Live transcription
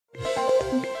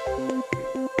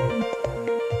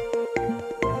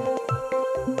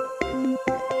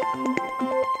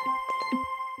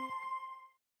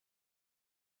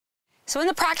So in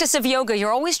the practice of yoga,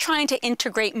 you're always trying to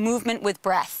integrate movement with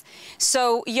breath.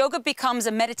 So yoga becomes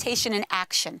a meditation in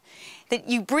action, that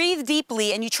you breathe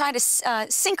deeply and you try to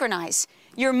synchronize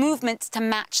your movements to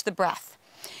match the breath.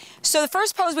 So the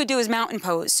first pose we do is mountain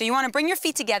pose. So you want to bring your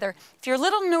feet together. If you're a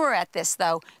little newer at this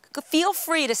though, feel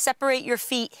free to separate your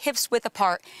feet hips width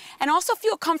apart, and also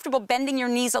feel comfortable bending your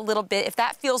knees a little bit if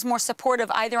that feels more supportive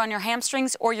either on your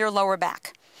hamstrings or your lower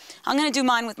back. I'm going to do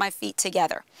mine with my feet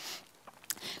together.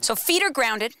 So feet are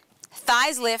grounded,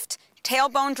 thighs lift,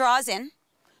 tailbone draws in,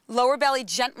 lower belly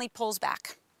gently pulls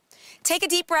back. Take a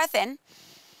deep breath in,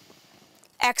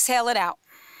 exhale it out.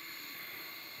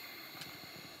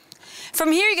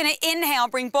 From here, you're going to inhale,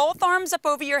 bring both arms up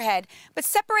over your head, but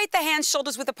separate the hands,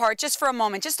 shoulders width apart just for a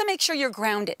moment, just to make sure you're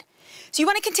grounded. So you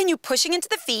want to continue pushing into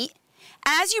the feet.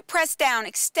 As you press down,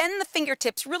 extend the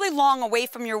fingertips really long away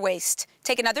from your waist.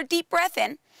 Take another deep breath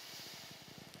in.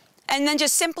 And then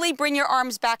just simply bring your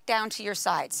arms back down to your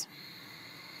sides.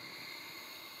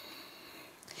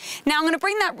 Now I'm going to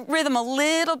bring that rhythm a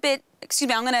little bit,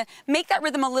 I'm going to make that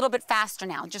rhythm a little bit faster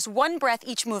now. Just one breath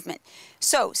each movement.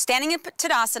 So standing in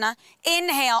Tadasana,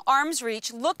 inhale, arms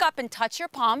reach, look up and touch your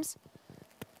palms.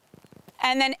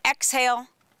 And then exhale,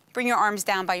 bring your arms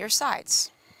down by your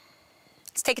sides.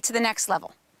 Let's take it to the next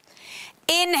level.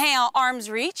 Inhale, arms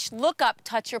reach, look up,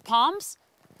 touch your palms.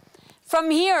 From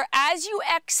here, as you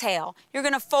exhale, you're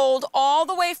going to fold all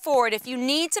the way forward. If you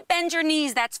need to bend your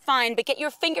knees, that's fine, but get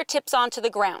your fingertips onto the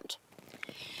ground.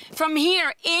 From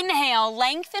here, inhale,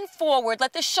 lengthen forward,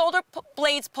 let the shoulder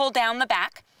blades pull down the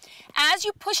back. As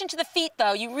you push into the feet,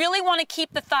 though, you really want to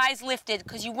keep the thighs lifted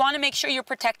because you want to make sure you're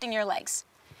protecting your legs.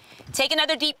 Take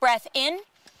another deep breath in,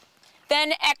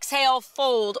 then exhale,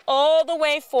 fold all the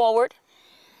way forward.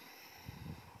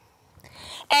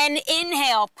 And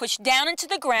inhale, push down into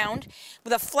the ground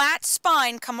with a flat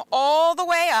spine, come all the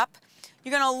way up.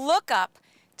 You're going to look up,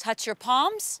 touch your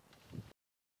palms,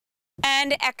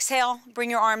 and exhale, bring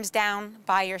your arms down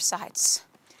by your sides.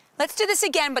 Let's do this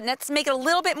again, but let's make it a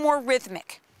little bit more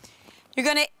rhythmic. You're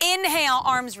going to inhale,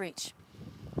 arms reach.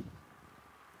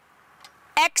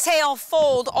 Exhale,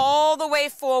 fold all the way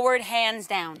forward, hands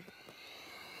down.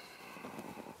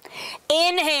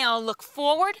 Inhale, look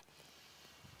forward.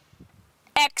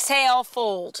 Exhale,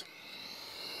 fold.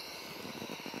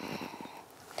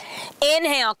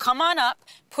 Inhale, come on up.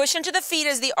 Push into the feet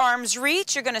as the arms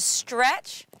reach. You're going to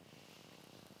stretch.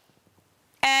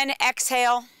 And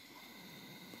exhale.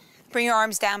 Bring your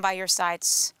arms down by your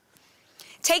sides.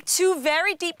 Take 2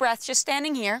 very deep breaths, just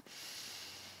standing here.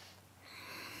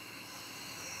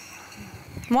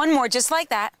 One more, just like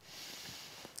that.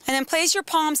 And then place your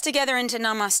palms together into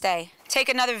Namaste. Take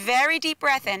another very deep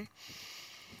breath in.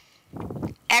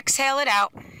 Exhale it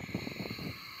out.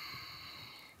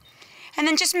 And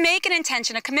then just make an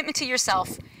intention, a commitment to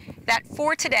yourself that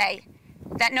for today,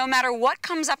 that no matter what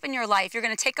comes up in your life, you're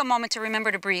going to take a moment to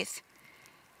remember to breathe.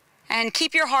 And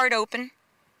keep your heart open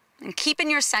and keep in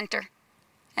your center.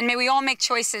 And may we all make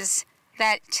choices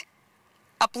that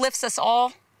uplifts us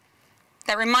all,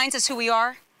 that reminds us who we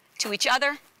are to each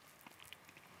other.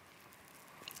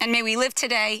 And may we live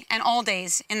today and all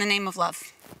days in the name of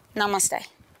love. Namaste.